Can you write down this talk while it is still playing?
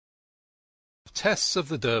Tess of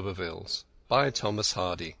the d'Urbervilles by Thomas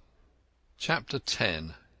Hardy. Chapter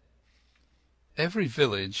 10. Every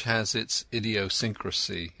village has its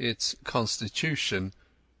idiosyncrasy, its constitution,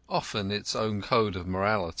 often its own code of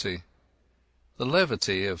morality. The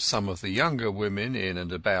levity of some of the younger women in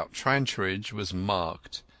and about Trantridge was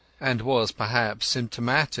marked, and was perhaps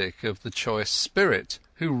symptomatic of the choice spirit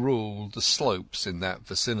who ruled the slopes in that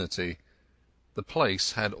vicinity. The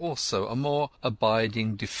place had also a more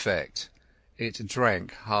abiding defect. It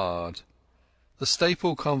drank hard. The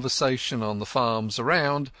staple conversation on the farms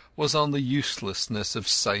around was on the uselessness of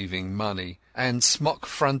saving money, and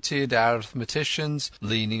smock-fronted arithmeticians,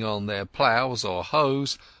 leaning on their ploughs or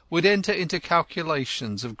hoes, would enter into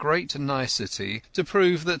calculations of great nicety to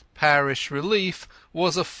prove that parish relief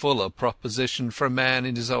was a fuller proposition for a man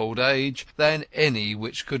in his old age than any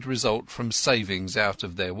which could result from savings out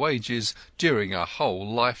of their wages during a whole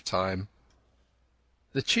lifetime.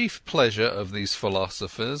 The chief pleasure of these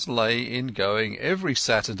philosophers lay in going every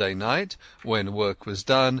Saturday night, when work was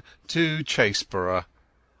done, to Chaseborough,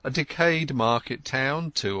 a decayed market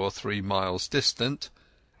town 2 or 3 miles distant,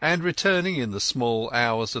 and returning in the small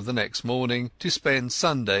hours of the next morning to spend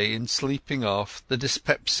Sunday in sleeping off the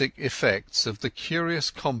dyspeptic effects of the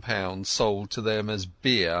curious compounds sold to them as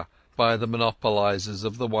beer by the monopolizers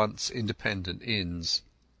of the once independent inns.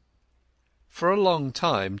 For a long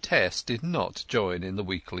time Tess did not join in the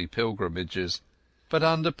weekly pilgrimages, but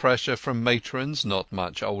under pressure from matrons not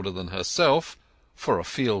much older than herself, for a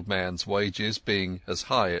fieldman's wages being as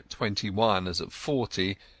high at 21 as at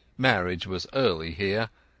 40, marriage was early here,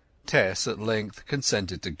 Tess at length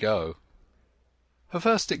consented to go. Her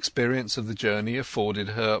first experience of the journey afforded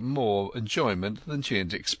her more enjoyment than she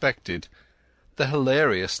had expected, the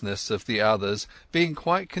hilariousness of the others being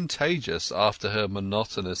quite contagious after her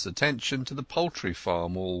monotonous attention to the poultry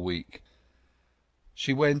farm all week.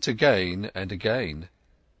 She went again and again,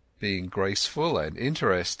 being graceful and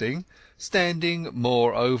interesting, standing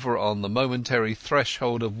moreover on the momentary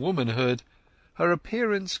threshold of womanhood. Her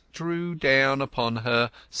appearance drew down upon her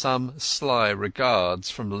some sly regards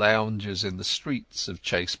from loungers in the streets of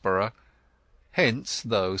Chaseborough. Hence,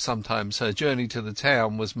 though sometimes her journey to the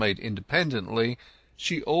town was made independently,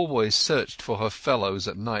 she always searched for her fellows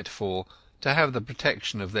at nightfall, to have the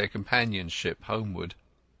protection of their companionship homeward.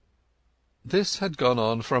 This had gone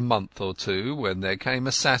on for a month or two, when there came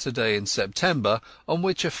a Saturday in September on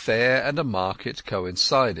which a fair and a market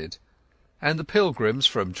coincided, and the pilgrims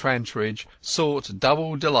from Trantridge sought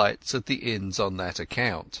double delights at the inns on that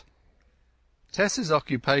account. Tess's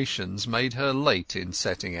occupations made her late in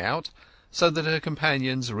setting out, so that her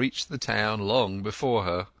companions reached the town long before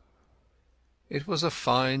her. It was a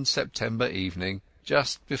fine September evening,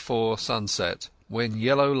 just before sunset, when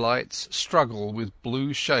yellow lights struggle with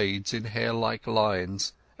blue shades in hair-like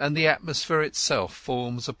lines, and the atmosphere itself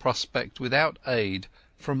forms a prospect without aid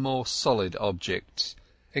from more solid objects,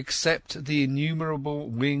 except the innumerable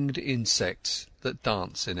winged insects that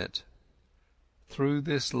dance in it. Through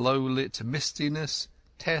this low-lit mistiness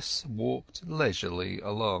Tess walked leisurely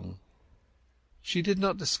along. She did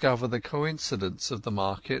not discover the coincidence of the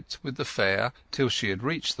market with the fair till she had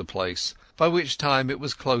reached the place, by which time it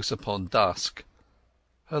was close upon dusk.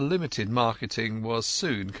 Her limited marketing was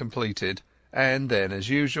soon completed, and then, as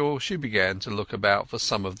usual, she began to look about for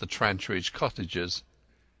some of the Trantridge cottagers.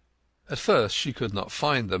 At first she could not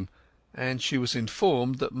find them, and she was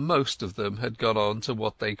informed that most of them had gone on to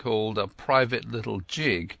what they called a private little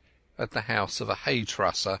jig at the house of a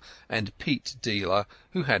hay-trusser and peat dealer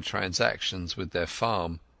who had transactions with their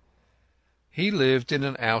farm. He lived in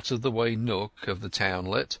an out-of-the-way nook of the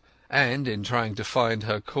townlet, and in trying to find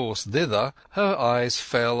her course thither her eyes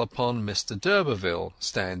fell upon Mr. d'Urberville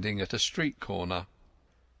standing at a street corner.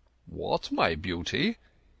 "What, my beauty?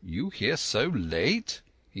 You here so late?"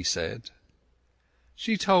 he said.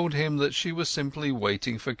 She told him that she was simply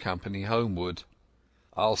waiting for company homeward.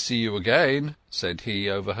 "I'll see you again," said he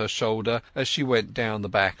over her shoulder as she went down the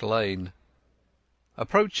back lane.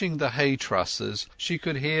 Approaching the hay-trussers she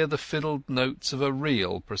could hear the fiddled notes of a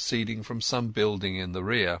reel proceeding from some building in the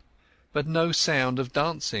rear, but no sound of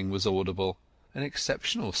dancing was audible, an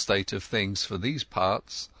exceptional state of things for these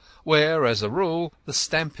parts, where, as a rule, the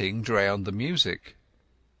stamping drowned the music.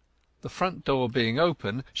 The front door being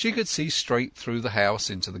open, she could see straight through the house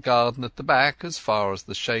into the garden at the back as far as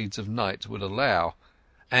the shades of night would allow,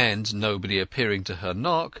 and nobody appearing to her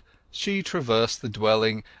knock, she traversed the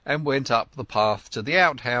dwelling and went up the path to the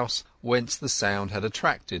outhouse whence the sound had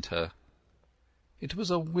attracted her. It was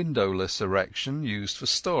a windowless erection used for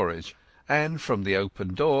storage, and from the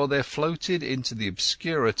open door there floated into the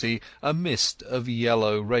obscurity a mist of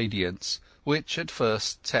yellow radiance, which at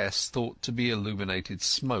first Tess thought to be illuminated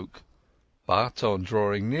smoke. But on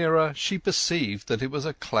drawing nearer she perceived that it was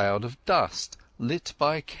a cloud of dust, lit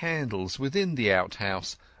by candles within the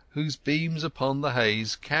outhouse, whose beams upon the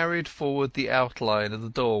haze carried forward the outline of the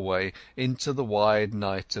doorway into the wide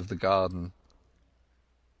night of the garden.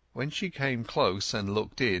 When she came close and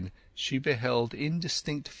looked in, she beheld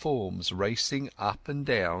indistinct forms racing up and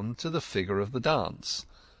down to the figure of the dance,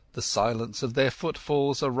 the silence of their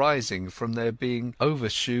footfalls arising from their being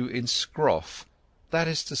overshoe in scroff, that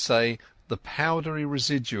is to say, the powdery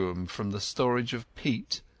residuum from the storage of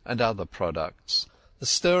peat and other products, the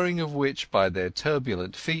stirring of which by their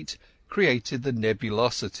turbulent feet created the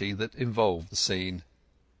nebulosity that involved the scene.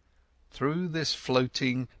 Through this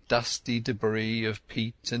floating, dusty debris of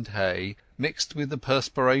peat and hay, mixed with the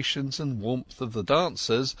perspirations and warmth of the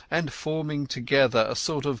dancers, and forming together a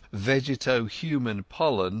sort of vegeto-human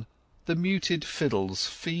pollen, the muted fiddles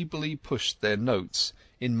feebly pushed their notes,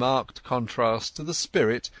 in marked contrast to the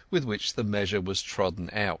spirit with which the measure was trodden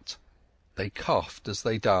out. They coughed as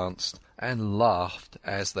they danced, and laughed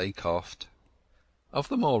as they coughed. Of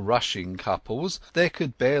the more rushing couples there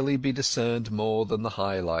could barely be discerned more than the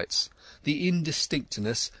high-lights, the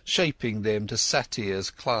indistinctness shaping them to satyrs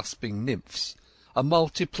clasping nymphs, a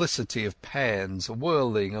multiplicity of pans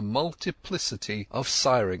whirling a multiplicity of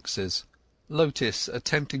syrinxes, Lotis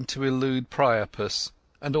attempting to elude Priapus,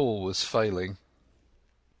 and all was failing.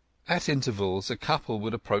 At intervals a couple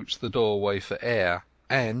would approach the doorway for air,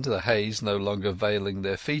 and, the haze no longer veiling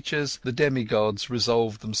their features, the demigods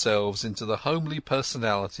resolved themselves into the homely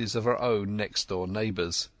personalities of her own next-door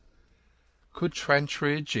neighbours. Could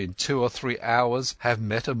Trantridge in 2 or 3 hours have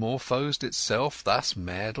metamorphosed itself thus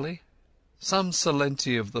madly? Some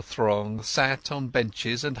Salenti of the throng sat on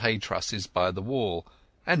benches and hay-trusses by the wall,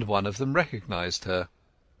 and one of them recognized her.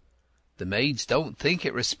 "The maids don't think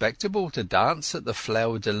it respectable to dance at the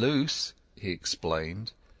Flower de Luce," he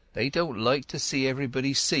explained. "They don't like to see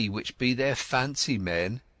everybody see which be their fancy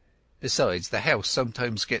men. Besides, the house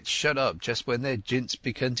sometimes gets shut up just when their jints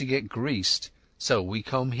begin to get greased, so we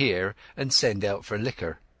come here and send out for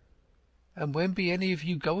liquor." "And when be any of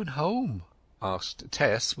you going home?" asked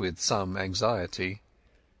Tess with some anxiety.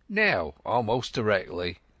 "Now, almost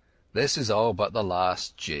directly. This is all but the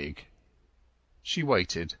last jig." She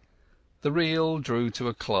waited. The reel drew to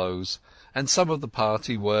a close, and some of the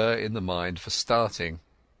party were in the mind for starting,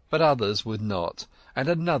 but others would not, and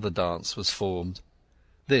another dance was formed.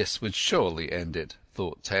 This would surely end it,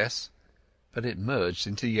 thought Tess, but it merged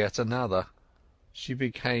into yet another. She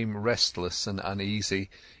became restless and uneasy,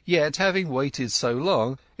 yet, having waited so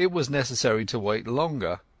long, it was necessary to wait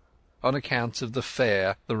longer. On account of the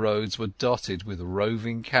fair the roads were dotted with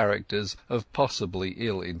roving characters of possibly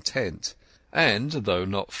ill intent, and, though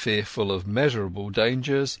not fearful of measurable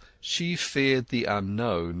dangers, she feared the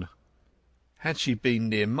unknown. Had she been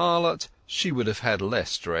near Marlott, she would have had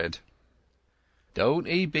less dread. "Don't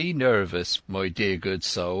 'ee be nervous, my dear good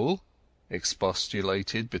soul,"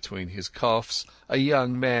 expostulated between his coughs a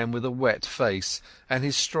young man with a wet face, and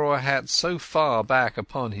his straw hat so far back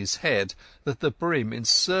upon his head that the brim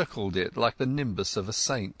encircled it like the nimbus of a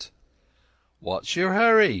saint. "What's your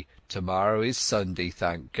hurry? To-morrow is Sunday,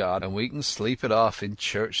 thank God, and we can sleep it off in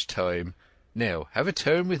church time. Now, have a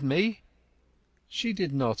turn with me?" She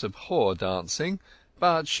did not abhor dancing,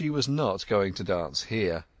 but she was not going to dance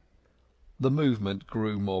here. The movement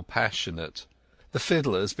grew more passionate. The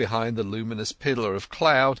fiddlers behind the luminous pillar of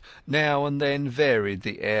cloud now and then varied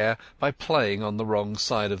the air by playing on the wrong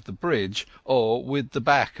side of the bridge or with the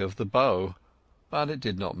back of the bow. But it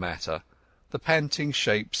did not matter. The panting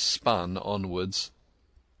shapes spun onwards.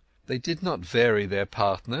 They did not vary their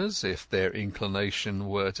partners if their inclination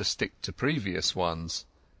were to stick to previous ones.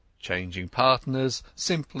 Changing partners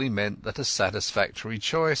simply meant that a satisfactory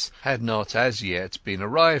choice had not as yet been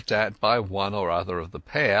arrived at by one or other of the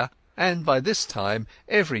pair, and by this time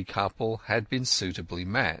every couple had been suitably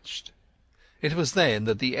matched. It was then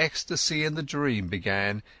that the ecstasy and the dream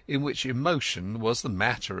began, in which emotion was the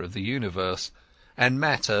matter of the universe, and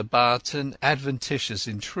matter but an adventitious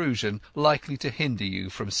intrusion likely to hinder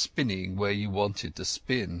you from spinning where you wanted to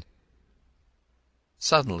spin.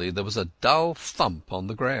 Suddenly there was a dull thump on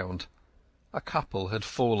the ground. A couple had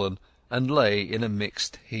fallen, and lay in a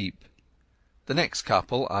mixed heap. The next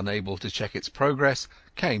couple, unable to check its progress,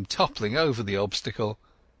 came toppling over the obstacle.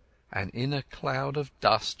 An inner cloud of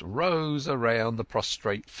dust rose around the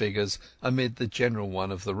prostrate figures amid the general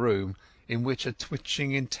one of the room, in which a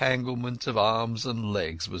twitching entanglement of arms and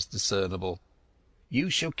legs was discernible. "You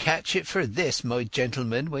shall catch it for this, my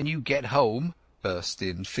gentleman, when you get home," burst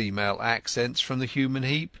in female accents from the human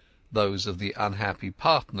heap. those of the unhappy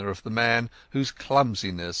partner of the man whose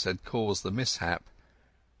clumsiness had caused the mishap.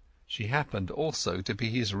 She happened also to be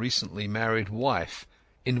his recently married wife,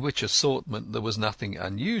 in which assortment there was nothing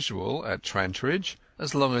unusual at Trantridge,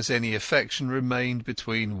 as long as any affection remained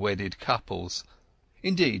between wedded couples.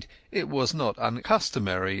 Indeed, it was not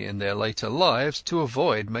uncustomary in their later lives to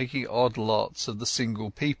avoid making odd lots of the single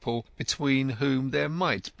people between whom there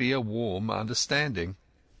might be a warm understanding.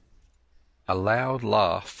 A loud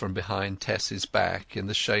laugh from behind Tess's back in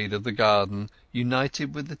the shade of the garden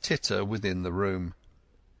united with the titter within the room.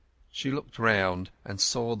 She looked round and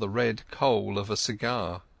saw the red coal of a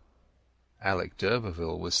cigar. Alec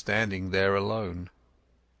d'Urberville was standing there alone.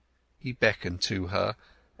 He beckoned to her,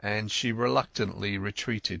 and she reluctantly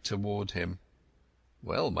retreated toward him.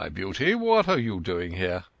 "Well, my beauty, what are you doing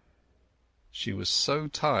here?" She was so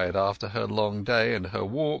tired after her long day and her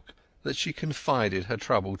walk that she confided her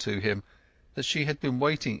trouble to him, that she had been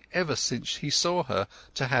waiting ever since he saw her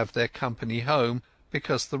to have their company home,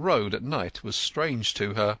 because the road at night was strange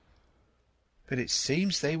to her. "But it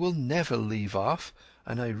seems they will never leave off,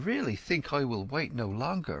 and I really think I will wait no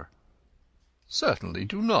longer." "Certainly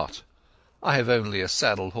do not. I have only a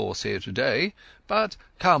saddle horse here to-day, but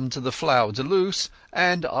come to the Flower de Luce,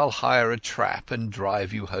 and I'll hire a trap and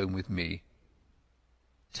drive you home with me."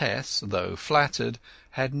 Tess, though flattered,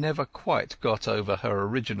 had never quite got over her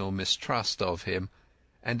original mistrust of him,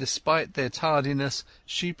 and despite their tardiness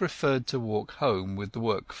she preferred to walk home with the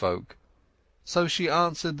workfolk. So she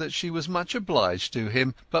answered that she was much obliged to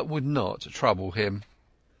him, but would not trouble him.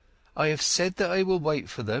 "I have said that I will wait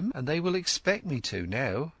for them, and they will expect me to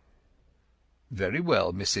now." "Very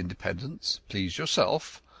well, Miss Independence, please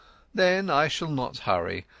yourself. Then I shall not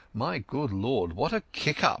hurry. My good Lord, what a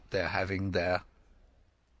kick-up they're having there!"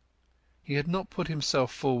 He had not put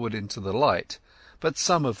himself forward into the light, but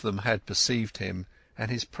some of them had perceived him, and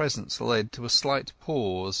his presence led to a slight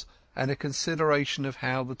pause and a consideration of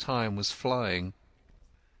how the time was flying.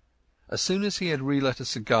 As soon as he had relit a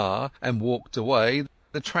cigar and walked away,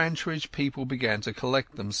 the Trantridge people began to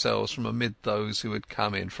collect themselves from amid those who had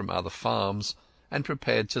come in from other farms, and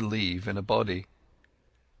prepared to leave in a body.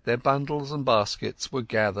 Their bundles and baskets were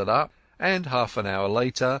gathered up, and half an hour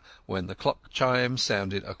later, when the clock chime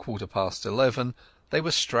sounded 11:15, they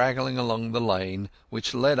were straggling along the lane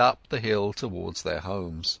which led up the hill towards their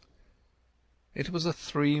homes. It was a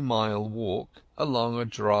 3-mile walk along a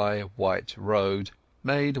dry white road,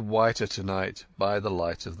 made whiter to-night by the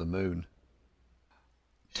light of the moon.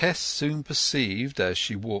 Tess soon perceived, as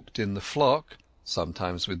she walked in the flock,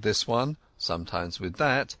 sometimes with this one, sometimes with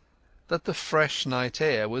that the fresh night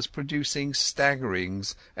air was producing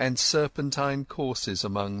staggerings and serpentine courses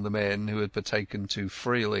among the men who had partaken too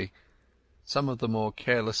freely. Some of the more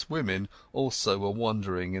careless women also were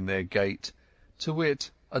wandering in their gait, to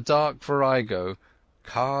wit, a dark virago,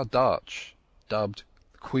 Car Dutch, dubbed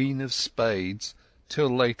Queen of Spades, till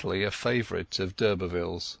lately a favourite of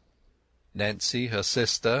d'Urberville's; Nancy, her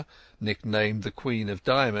sister, nicknamed the Queen of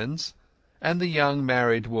Diamonds; and the young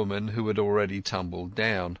married woman who had already tumbled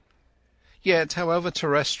down. Yet, however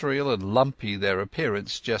terrestrial and lumpy their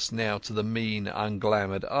appearance just now to the mean,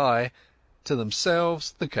 unglamoured eye, to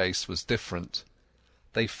themselves the case was different.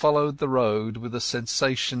 They followed the road with a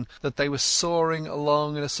sensation that they were soaring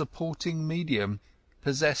along in a supporting medium,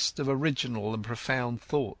 possessed of original and profound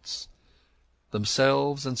thoughts,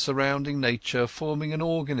 themselves and surrounding nature forming an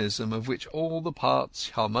organism of which all the parts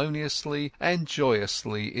harmoniously and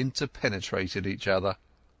joyously interpenetrated each other.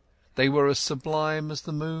 They were as sublime as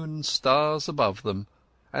the moon and stars above them,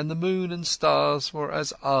 and the moon and stars were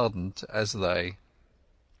as ardent as they.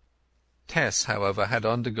 Tess, however, had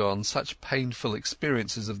undergone such painful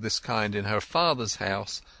experiences of this kind in her father's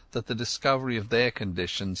house that the discovery of their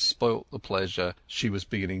condition spoilt the pleasure she was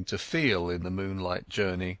beginning to feel in the moonlight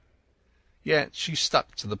journey. Yet she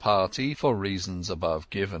stuck to the party for reasons above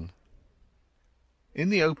given. In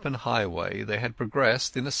the open highway they had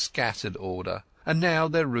progressed in a scattered order, and now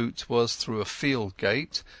their route was through a field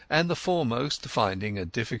gate, and the foremost finding a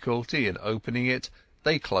difficulty in opening it,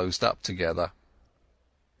 they closed up together.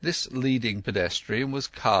 This leading pedestrian was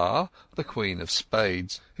Car, the Queen of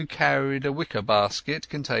Spades, who carried a wicker basket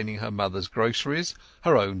containing her mother's groceries,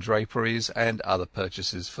 her own draperies, and other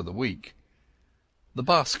purchases for the week. The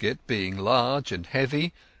basket being large and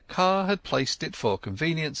heavy, Car had placed it for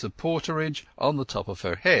convenience of porterage on the top of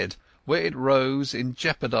her head, where it rose in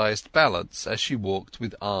jeopardized balance as she walked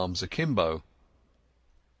with arms akimbo.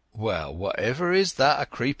 "Well, whatever is that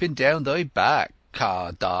a-creeping down thy back,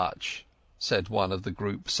 Car Dutch?" said one of the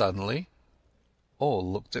group suddenly.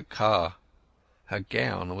 All looked at Car. Her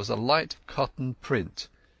gown was a light cotton print,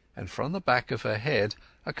 and from the back of her head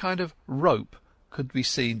A kind of rope could be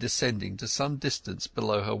seen descending to some distance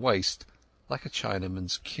below her waist, like a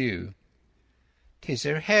Chinaman's queue. "'Tis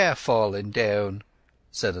her hair falling down,"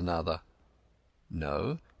 said another.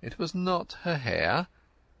 No, it was not her hair.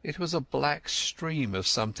 It was a black stream of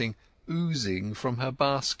something oozing from her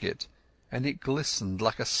basket, and it glistened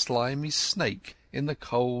like a slimy snake in the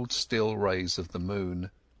cold still rays of the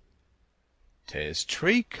moon. "'Tis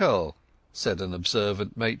treacle," said an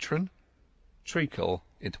observant matron. Treacle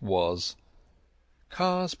it was.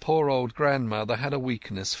 Car's poor old grandmother had a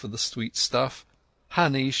weakness for the sweet stuff.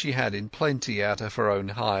 Honey she had in plenty out of her own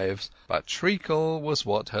hives, but treacle was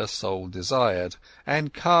what her soul desired,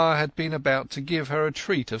 and Car had been about to give her a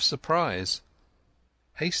treat of surprise.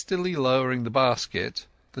 Hastily lowering the basket,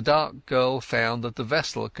 the dark girl found that the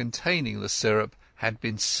vessel containing the syrup had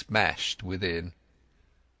been smashed within.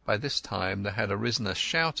 By this time there had arisen a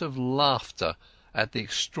shout of laughter at the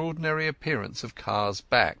extraordinary appearance of Car's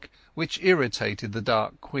back, which irritated the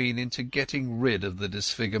Dark Queen into getting rid of the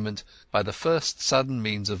disfigurement by the first sudden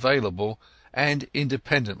means available, and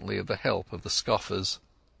independently of the help of the scoffers.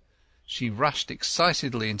 She rushed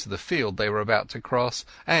excitedly into the field they were about to cross,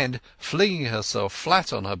 and, flinging herself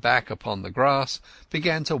flat on her back upon the grass,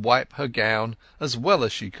 began to wipe her gown as well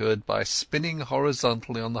as she could by spinning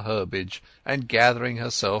horizontally on the herbage and gathering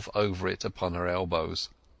herself over it upon her elbows.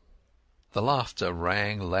 The laughter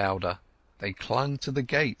rang louder. They clung to the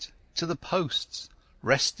gate, to the posts,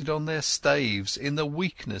 rested on their staves in the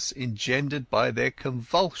weakness engendered by their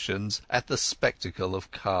convulsions at the spectacle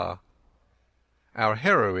of Car. Our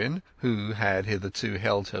heroine, who had hitherto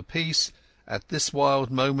held her peace, at this wild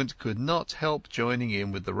moment could not help joining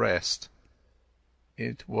in with the rest.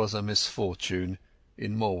 It was a misfortune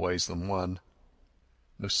in more ways than one.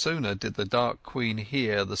 No sooner did the Dark Queen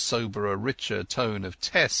hear the soberer, richer tone of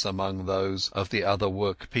Tess among those of the other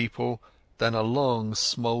work-people than a long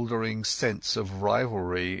smouldering sense of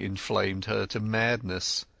rivalry inflamed her to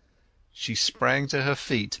madness. She sprang to her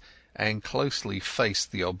feet and closely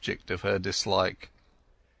faced the object of her dislike.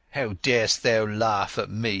 "How darest thou laugh at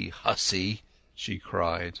me, hussy?" she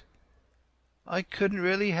cried. "I couldn't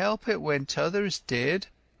really help it when t'others did,"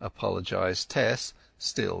 apologized Tess,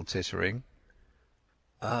 still tittering.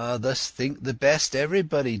 "Thus think the best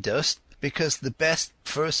everybody dost, because the best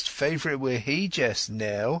first favourite wi' he just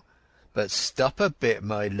now. But stop a bit,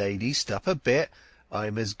 my lady, stop a bit.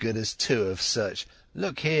 I'm as good as two of such.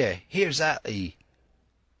 Look here, here's at 'ee."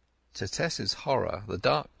 To Tess's horror, the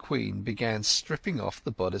Dark Queen began stripping off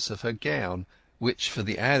the bodice of her gown, which, for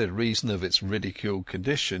the added reason of its ridiculed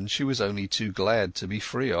condition, she was only too glad to be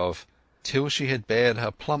free of, till she had bared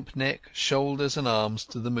her plump neck, shoulders, and arms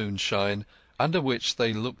to the moonshine, under which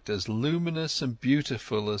they looked as luminous and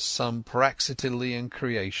beautiful as some Praxitelean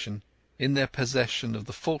creation, in their possession of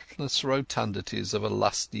the faultless rotundities of a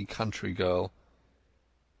lusty country girl.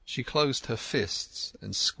 She closed her fists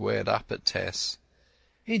and squared up at Tess.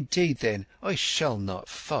 "Indeed, then, I shall not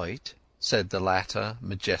fight," said the latter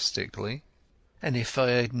majestically. "And if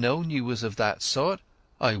I had known you was of that sort,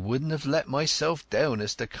 I wouldn't have let myself down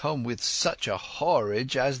as to come with such a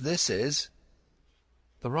horridge as this is."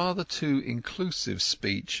 The rather too inclusive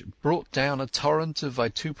speech brought down a torrent of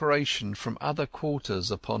vituperation from other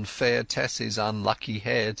quarters upon fair Tess's unlucky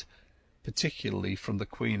head, particularly from the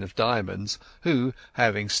Queen of Diamonds, who,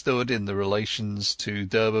 having stood in the relations to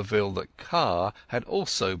d'Urberville that Car had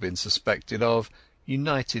also been suspected of,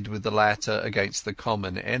 united with the latter against the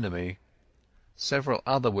common enemy. Several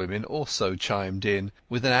other women also chimed in,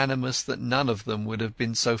 with an animus that none of them would have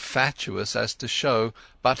been so fatuous as to show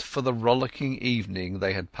but for the rollicking evening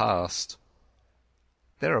they had passed.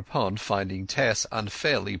 Thereupon, finding Tess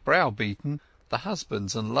unfairly browbeaten, the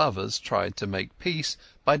husbands and lovers tried to make peace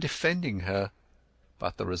by defending her,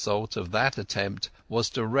 but the result of that attempt was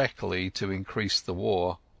directly to increase the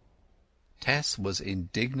war. Tess was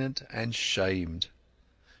indignant and shamed.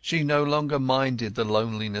 She no longer minded the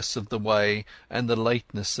loneliness of the way and the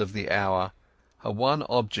lateness of the hour. Her one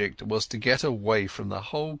object was to get away from the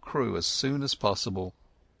whole crew as soon as possible.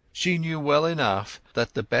 She knew well enough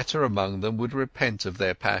that the better among them would repent of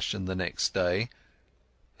their passion the next day.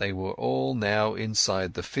 They were all now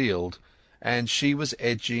inside the field, and she was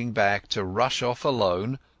edging back to rush off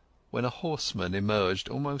alone, when a horseman emerged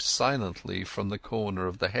almost silently from the corner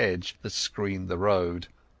of the hedge that screened the road,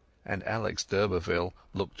 and Alex d'Urberville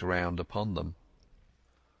looked round upon them.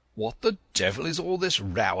 "What the devil is all this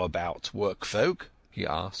row about, workfolk?" he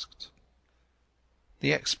asked.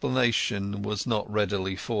 The explanation was not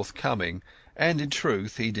readily forthcoming, and in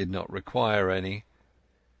truth he did not require any.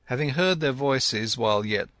 Having heard their voices while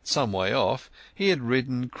yet some way off, he had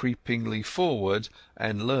ridden creepingly forward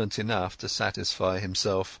and learnt enough to satisfy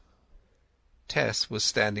himself. Tess was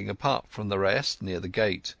standing apart from the rest near the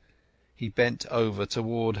gate. He bent over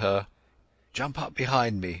toward her. "Jump up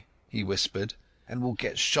behind me," he whispered, "and we'll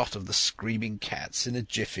get shot of the screaming cats in a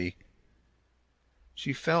jiffy."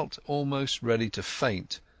 She felt almost ready to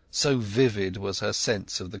faint, so vivid was her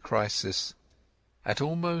sense of the crisis. At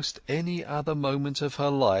almost any other moment of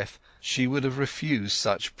her life she would have refused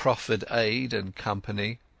such proffered aid and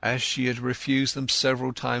company, as she had refused them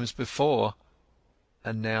several times before,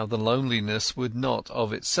 and now the loneliness would not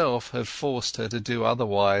of itself have forced her to do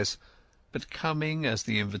otherwise, but coming, as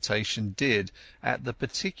the invitation did, at the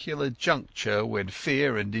particular juncture when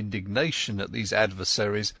fear and indignation at these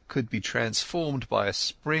adversaries could be transformed by a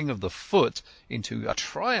spring of the foot into a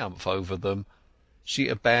triumph over them, she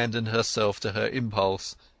abandoned herself to her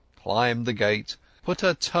impulse, climbed the gate, put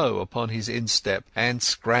her toe upon his instep, and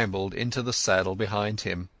scrambled into the saddle behind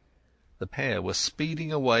him. The pair were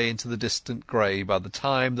speeding away into the distant grey by the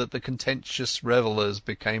time that the contentious revellers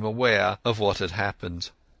became aware of what had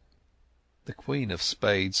happened. The Queen of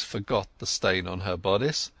Spades forgot the stain on her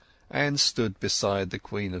bodice, and stood beside the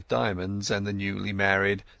Queen of Diamonds and the newly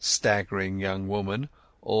married, staggering young woman,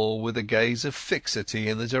 all with a gaze of fixity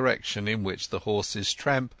in the direction in which the horse's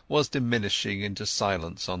tramp was diminishing into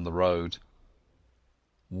silence on the road.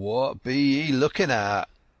 "What be ye looking at?"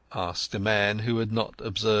 asked a man who had not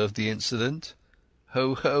observed the incident.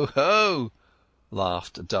 "Ho, ho, ho!"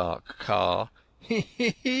 laughed Dark Carr. "He,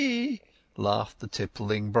 he, he!" laughed the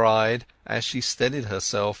tippling bride, as she steadied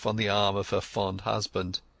herself on the arm of her fond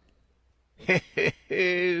husband. "He, he,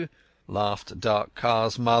 he!" laughed Dark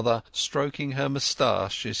Carr's mother, stroking her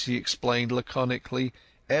moustache as she explained laconically,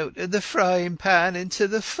 "Out of the frying pan into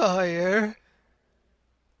the fire."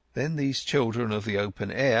 Then these children of the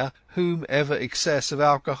open air, whom ever excess of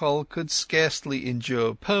alcohol could scarcely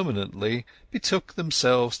endure permanently, betook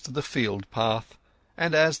themselves to the field path,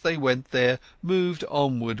 and as they went there moved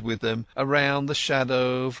onward with them around the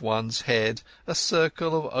shadow of one's head a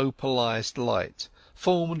circle of opalized light,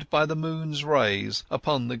 formed by the moon's rays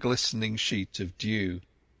upon the glistening sheet of dew.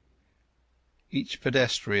 Each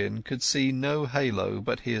pedestrian could see no halo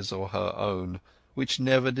but his or her own, which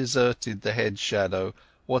never deserted the head shadow,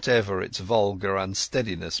 whatever its vulgar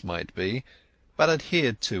unsteadiness might be, but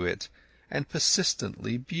adhered to it, and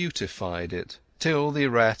persistently beautified it, till the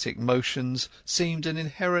erratic motions seemed an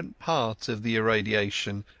inherent part of the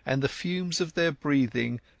irradiation, and the fumes of their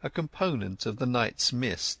breathing a component of the night's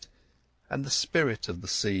mist, and the spirit of the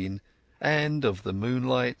scene, and of the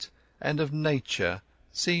moonlight, and of nature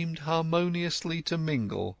seemed harmoniously to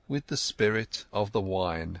mingle with the spirit of the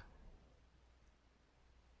wine.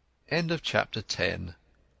 Chapter 10